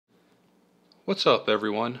What's up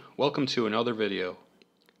everyone? Welcome to another video.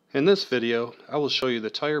 In this video, I will show you the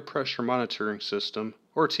Tire Pressure Monitoring System,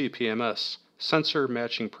 or TPMS, sensor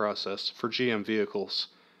matching process for GM vehicles.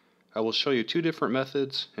 I will show you two different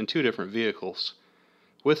methods and two different vehicles,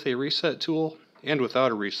 with a reset tool and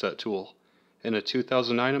without a reset tool, in a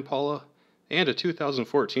 2009 Impala and a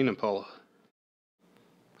 2014 Impala.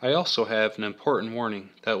 I also have an important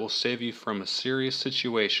warning that will save you from a serious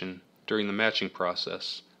situation during the matching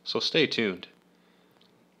process, so stay tuned.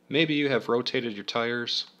 Maybe you have rotated your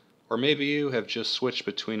tires, or maybe you have just switched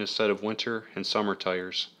between a set of winter and summer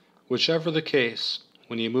tires. Whichever the case,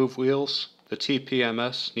 when you move wheels, the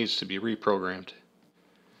TPMS needs to be reprogrammed.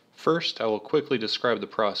 First, I will quickly describe the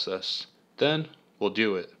process, then we'll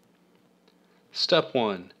do it. Step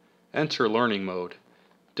 1. Enter learning mode.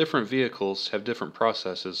 Different vehicles have different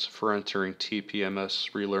processes for entering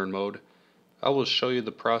TPMS Relearn mode. I will show you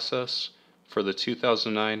the process for the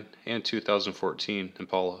 2009 and 2014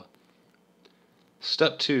 Impala.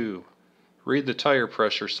 Step 2. Read the tire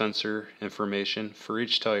pressure sensor information for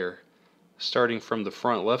each tire, starting from the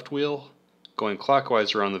front left wheel, going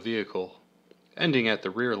clockwise around the vehicle, ending at the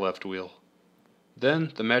rear left wheel.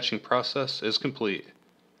 Then the matching process is complete.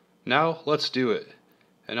 Now let's do it,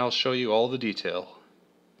 and I'll show you all the detail.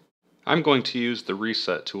 I'm going to use the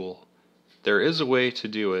reset tool. There is a way to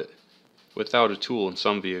do it without a tool in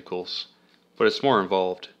some vehicles, but it's more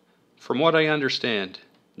involved. From what I understand,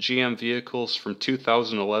 GM vehicles from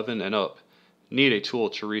 2011 and up need a tool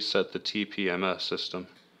to reset the TPMS system.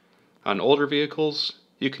 On older vehicles,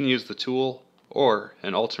 you can use the tool or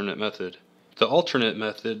an alternate method. The alternate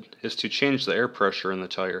method is to change the air pressure in the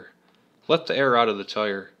tire. Let the air out of the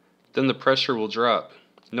tire, then the pressure will drop,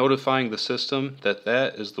 notifying the system that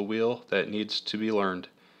that is the wheel that needs to be learned.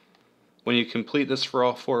 When you complete this for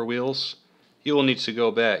all four wheels, you will need to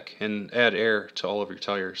go back and add air to all of your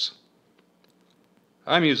tires.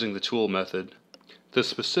 I'm using the tool method. The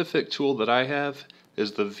specific tool that I have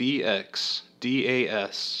is the VSDAS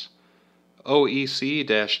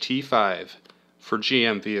OEC-T5 for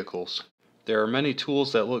GM vehicles. There are many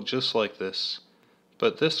tools that look just like this,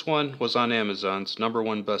 but this one was on Amazon's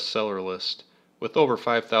 #1 bestseller list with over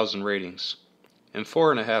 5,000 ratings and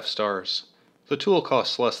 4.5 stars. The tool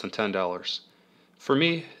costs less than $10. For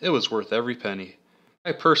me, it was worth every penny.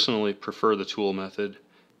 I personally prefer the tool method.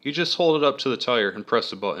 You just hold it up to the tire and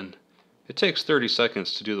press a button. It takes 30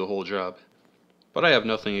 seconds to do the whole job. But I have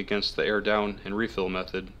nothing against the air down and refill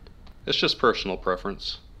method. It's just personal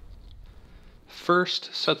preference.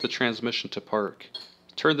 First, set the transmission to park.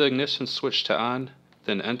 Turn the ignition switch to on,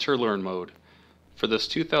 then enter learn mode. For this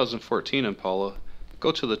 2014 Impala,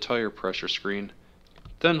 go to the tire pressure screen,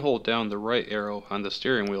 then hold down the right arrow on the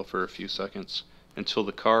steering wheel for a few seconds until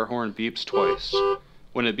the car horn beeps twice.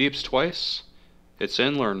 When it beeps twice, it's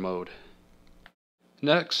in learn mode.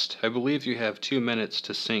 Next, I believe you have 2 minutes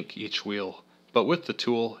to sync each wheel, but with the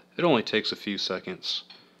tool, it only takes a few seconds.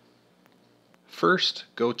 First,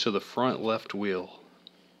 go to the front left wheel.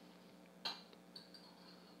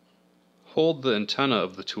 Hold the antenna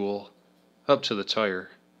of the tool up to the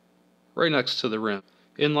tire, right next to the rim,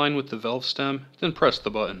 in line with the valve stem, then press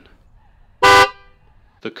the button.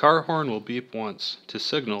 The car horn will beep once to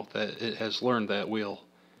signal that it has learned that wheel.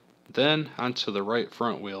 Then onto the right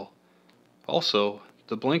front wheel. Also,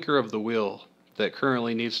 the blinker of the wheel that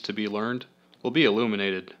currently needs to be learned will be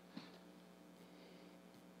illuminated.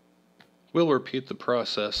 We'll repeat the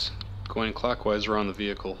process, going clockwise around the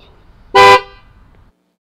vehicle.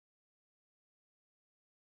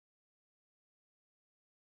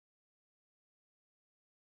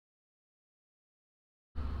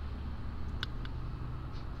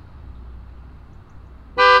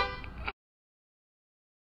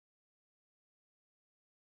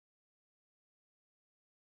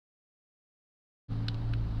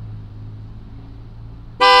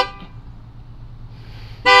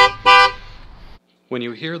 When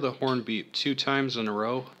you hear the horn beep 2 times in a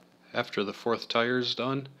row after the 4th tire is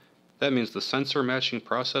done, that means the sensor matching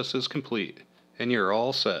process is complete and you're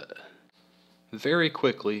all set. Very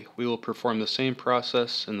quickly, we will perform the same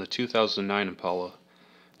process in the 2009 Impala.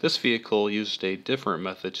 This vehicle used a different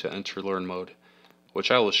method to enter learn mode,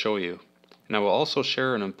 which I will show you, and I will also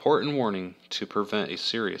share an important warning to prevent a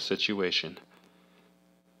serious situation.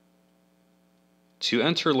 To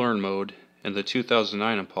enter learn mode in the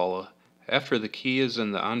 2009 Impala, after the key is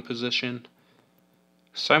in the on position,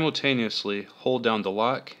 simultaneously hold down the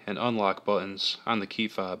lock and unlock buttons on the key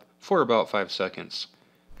fob for about 5 seconds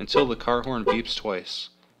until the car horn beeps twice,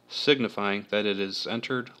 signifying that it is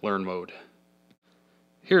entered learn mode.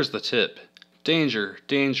 Here's the tip. Danger,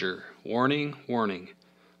 danger, warning, warning.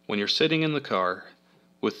 When you're sitting in the car,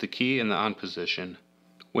 with the key in the on position.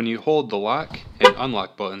 When you hold the lock and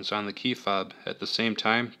unlock buttons on the key fob at the same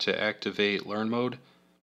time to activate Learn mode,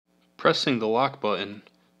 pressing the lock button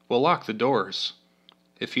will lock the doors.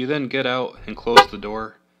 If you then get out and close the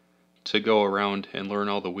door to go around and learn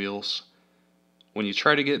all the wheels, when you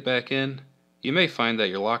try to get back in, you may find that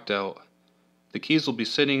you're locked out. The keys will be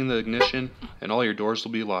sitting in the ignition and all your doors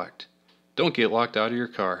will be locked. Don't get locked out of your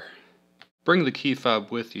car. Bring the key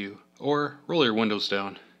fob with you or roll your windows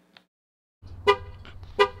down.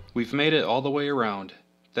 We've made it all the way around.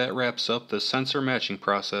 That wraps up the sensor matching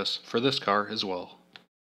process for this car as well.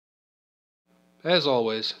 As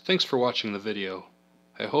always, thanks for watching the video.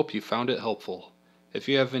 I hope you found it helpful. If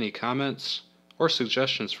you have any comments or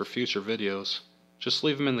suggestions for future videos, just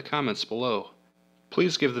leave them in the comments below.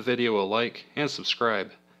 Please give the video a like and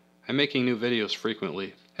subscribe. I'm making new videos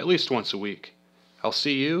frequently, at least once a week. I'll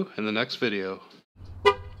see you in the next video.